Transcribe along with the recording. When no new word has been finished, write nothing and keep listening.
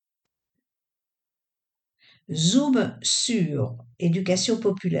Zoom Sur, éducation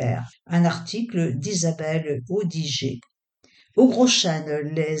populaire, un article d'Isabelle Audiger. Au Gros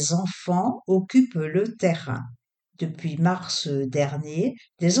Chêne, les enfants occupent le terrain. Depuis mars dernier,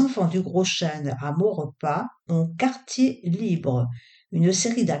 des enfants du Gros Chêne à Maurepas ont quartier libre, une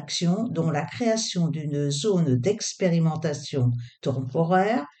série d'actions dont la création d'une zone d'expérimentation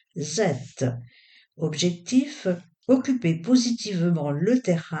temporaire Z. Objectif, occuper positivement le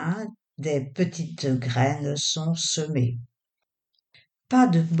terrain, des petites graines sont semées. Pas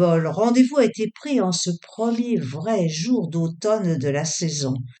de bol, rendez-vous a été pris en ce premier vrai jour d'automne de la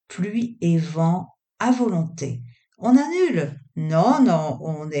saison. Pluie et vent à volonté. On annule? Non, non,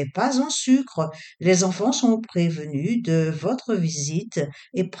 on n'est pas en sucre. Les enfants sont prévenus de votre visite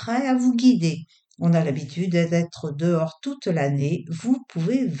et prêts à vous guider. On a l'habitude d'être dehors toute l'année. Vous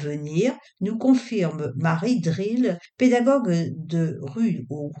pouvez venir, nous confirme Marie Drill, pédagogue de rue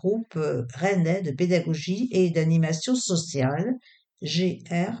au groupe rennais de pédagogie et d'animation sociale,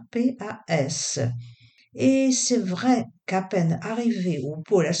 GRPAS. Et c'est vrai qu'à peine arrivé au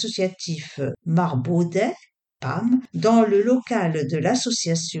pôle associatif Marbaudet, PAM, dans le local de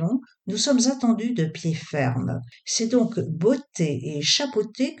l'association, nous sommes attendus de pied ferme. C'est donc botté et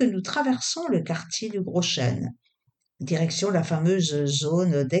chapeauté que nous traversons le quartier du Gros Chêne. Direction la fameuse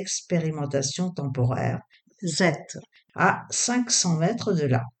zone d'expérimentation temporaire, Z, à 500 mètres de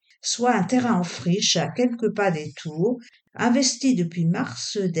là, soit un terrain en friche à quelques pas des tours, investi depuis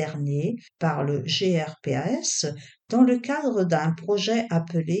mars dernier par le GRPAS dans le cadre d'un projet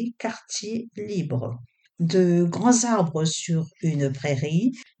appelé Quartier libre. De grands arbres sur une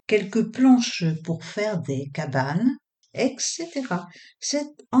prairie, quelques planches pour faire des cabanes, etc. C'est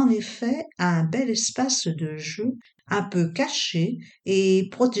en effet un bel espace de jeu un peu caché et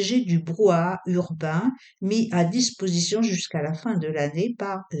protégé du brouhaha urbain mis à disposition jusqu'à la fin de l'année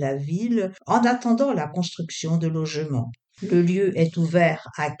par la ville en attendant la construction de logements. Le lieu est ouvert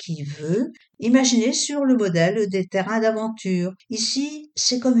à qui veut. Imaginez sur le modèle des terrains d'aventure. Ici,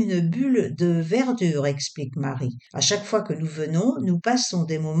 c'est comme une bulle de verdure, explique Marie. À chaque fois que nous venons, nous passons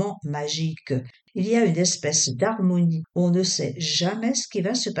des moments magiques. Il y a une espèce d'harmonie. On ne sait jamais ce qui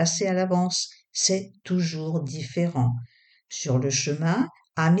va se passer à l'avance. C'est toujours différent. Sur le chemin,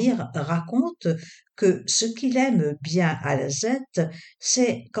 Amir raconte que ce qu'il aime bien à la Z,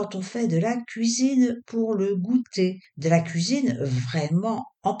 c'est quand on fait de la cuisine pour le goûter, de la cuisine vraiment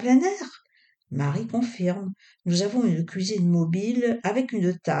en plein air. Marie confirme. Nous avons une cuisine mobile avec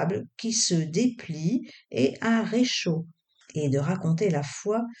une table qui se déplie et un réchaud. Et de raconter la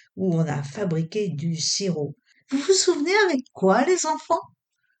fois où on a fabriqué du sirop. Vous vous souvenez avec quoi, les enfants?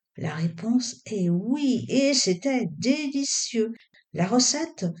 La réponse est oui, et c'était délicieux. La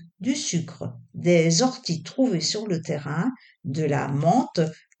recette, du sucre, des orties trouvées sur le terrain, de la menthe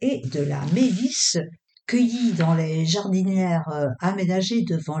et de la mélisse cueillies dans les jardinières aménagées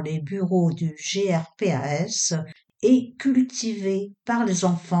devant les bureaux du GRPAS et cultivées par les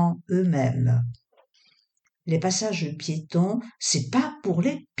enfants eux-mêmes. Les passages piétons, c'est pas pour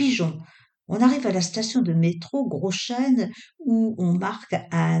les pigeons. On arrive à la station de métro Gros Chêne où on marque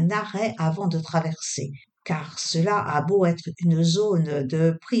un arrêt avant de traverser. Car cela a beau être une zone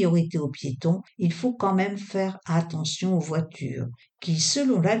de priorité aux piétons, il faut quand même faire attention aux voitures, qui,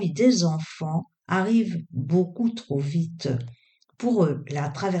 selon l'avis des enfants, arrivent beaucoup trop vite. Pour eux, la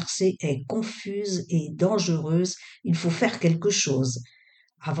traversée est confuse et dangereuse, il faut faire quelque chose.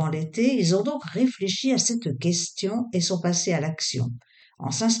 Avant l'été, ils ont donc réfléchi à cette question et sont passés à l'action.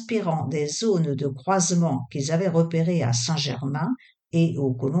 En s'inspirant des zones de croisement qu'ils avaient repérées à Saint-Germain et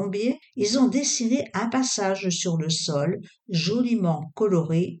au Colombier, ils ont dessiné un passage sur le sol joliment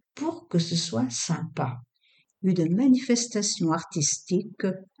coloré pour que ce soit sympa. Une manifestation artistique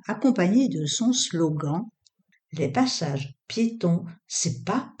accompagnée de son slogan « Les passages piétons, c'est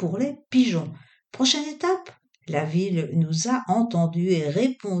pas pour les pigeons ». Prochaine étape? La ville nous a entendus et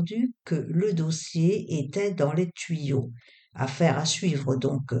répondu que le dossier était dans les tuyaux. Affaire à suivre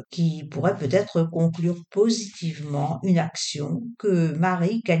donc, qui pourrait peut-être conclure positivement une action que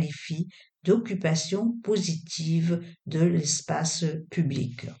Marie qualifie d'occupation positive de l'espace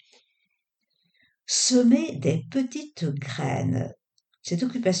public. Semer des petites graines. Cette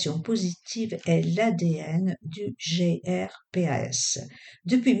occupation positive est l'ADN du GRPAS.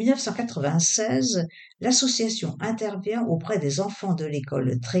 Depuis 1996, l'association intervient auprès des enfants de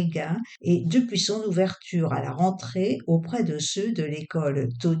l'école Tréguin et depuis son ouverture à la rentrée auprès de ceux de l'école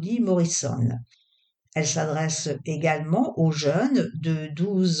Tony Morrison. Elle s'adresse également aux jeunes de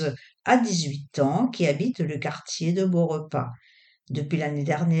 12 à 18 ans qui habitent le quartier de Maurepas. Depuis l'année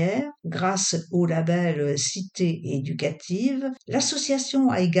dernière, grâce au label Cité éducative, l'association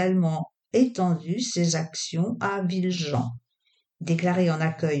a également étendu ses actions à Ville. Déclaré en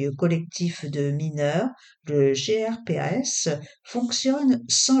accueil collectif de mineurs, le GRPAS fonctionne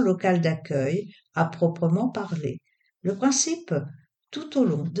sans local d'accueil à proprement parler. Le principe, tout au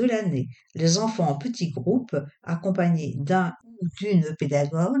long de l'année, les enfants en petits groupes, accompagnés d'un ou d'une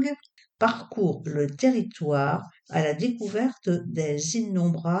pédagogue, parcourent le territoire à la découverte des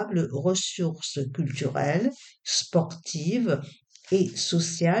innombrables ressources culturelles, sportives et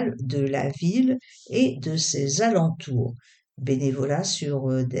sociales de la ville et de ses alentours. Bénévolat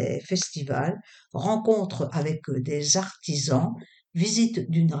sur des festivals, rencontres avec des artisans, visite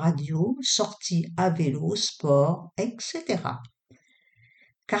d'une radio, sorties à vélo, sport, etc.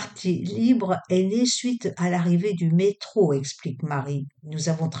 Quartier libre est né suite à l'arrivée du métro, explique Marie. Nous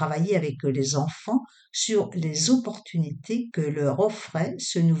avons travaillé avec les enfants sur les opportunités que leur offrait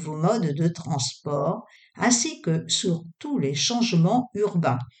ce nouveau mode de transport, ainsi que sur tous les changements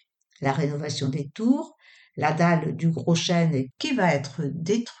urbains. La rénovation des tours, la dalle du gros chêne qui va être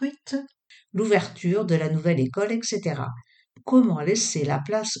détruite, l'ouverture de la nouvelle école, etc. Comment laisser la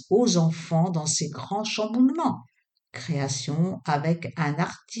place aux enfants dans ces grands chamboulements? Création avec un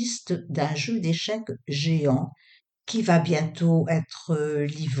artiste d'un jeu d'échecs géant qui va bientôt être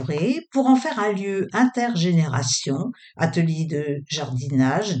livré pour en faire un lieu intergénération, atelier de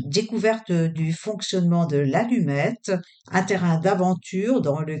jardinage, découverte du fonctionnement de l'allumette, un terrain d'aventure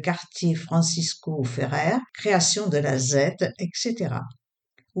dans le quartier Francisco Ferrer, création de la Z, etc.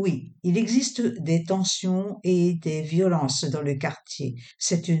 Oui, il existe des tensions et des violences dans le quartier.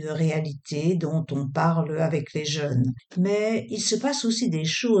 C'est une réalité dont on parle avec les jeunes. Mais il se passe aussi des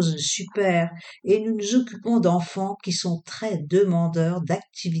choses super et nous nous occupons d'enfants qui sont très demandeurs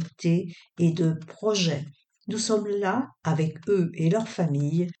d'activités et de projets. Nous sommes là avec eux et leurs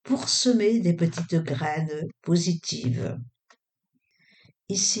familles pour semer des petites graines positives.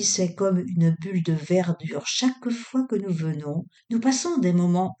 Ici, c'est comme une bulle de verdure. Chaque fois que nous venons, nous passons des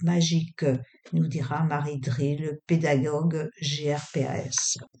moments magiques, nous dira Marie Drill, pédagogue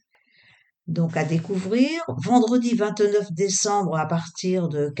GRPAS. Donc à découvrir, vendredi 29 décembre à partir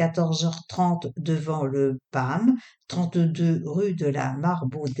de 14h30 devant le PAM, 32 rue de la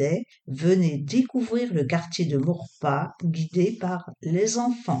Marbaudet, venez découvrir le quartier de Maurepas guidé par les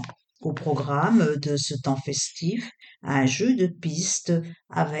enfants. Au programme de ce temps festif, un jeu de piste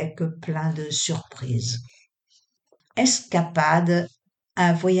avec plein de surprises. Escapade,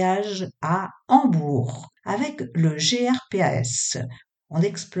 un voyage à Hambourg avec le GRPAS. On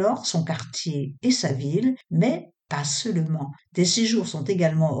explore son quartier et sa ville, mais pas seulement. Des séjours sont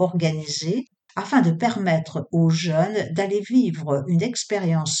également organisés afin de permettre aux jeunes d'aller vivre une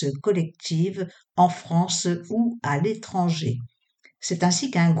expérience collective en France ou à l'étranger. C'est ainsi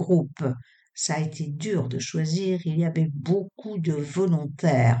qu'un groupe, ça a été dur de choisir, il y avait beaucoup de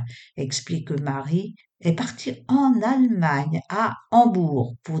volontaires, explique Marie, est parti en Allemagne, à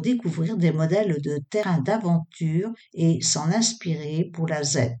Hambourg, pour découvrir des modèles de terrain d'aventure et s'en inspirer pour la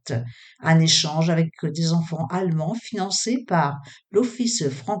Z. Un échange avec des enfants allemands financés par l'Office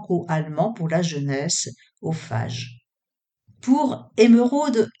franco-allemand pour la jeunesse, OFAGE. Pour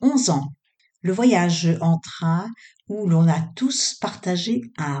Émeraude, 11 ans. Le voyage en train, où l'on a tous partagé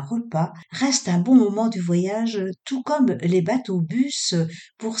un repas, reste un bon moment du voyage, tout comme les bateaux-bus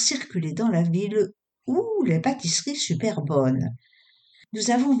pour circuler dans la ville ou les pâtisseries super bonnes. Nous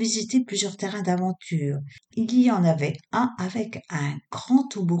avons visité plusieurs terrains d'aventure. Il y en avait un avec un grand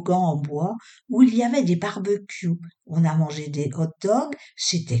toboggan en bois où il y avait des barbecues. On a mangé des hot dogs,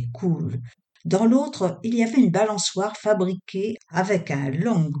 c'était cool. Dans l'autre, il y avait une balançoire fabriquée avec un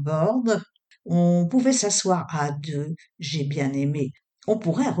longboard. On pouvait s'asseoir à deux, j'ai bien aimé. On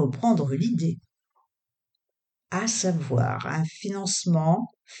pourrait reprendre l'idée. À savoir, un financement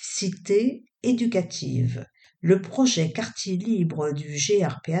cité éducative. Le projet Quartier libre du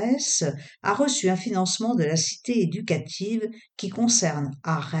GRPAS a reçu un financement de la cité éducative qui concerne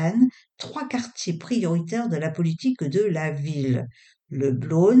à Rennes 3 quartiers prioritaires de la politique de la ville, le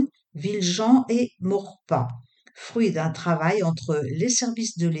Blône, Villejean et Maurepas. Fruit d'un travail entre les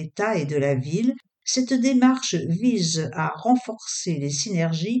services de l'État et de la ville, cette démarche vise à renforcer les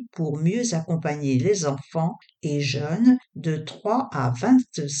synergies pour mieux accompagner les enfants et jeunes de 3 à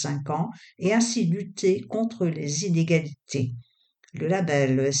 25 ans et ainsi lutter contre les inégalités. Le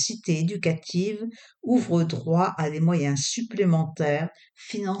label Cité éducative ouvre droit à des moyens supplémentaires,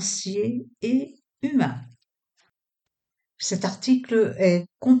 financiers et humains. Cet article est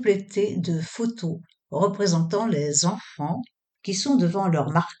complété de photos représentant les enfants qui sont devant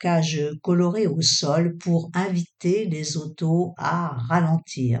leur marquage coloré au sol pour inviter les autos à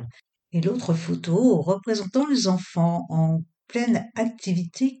ralentir. Et l'autre photo représentant les enfants en pleine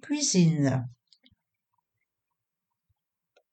activité cuisine.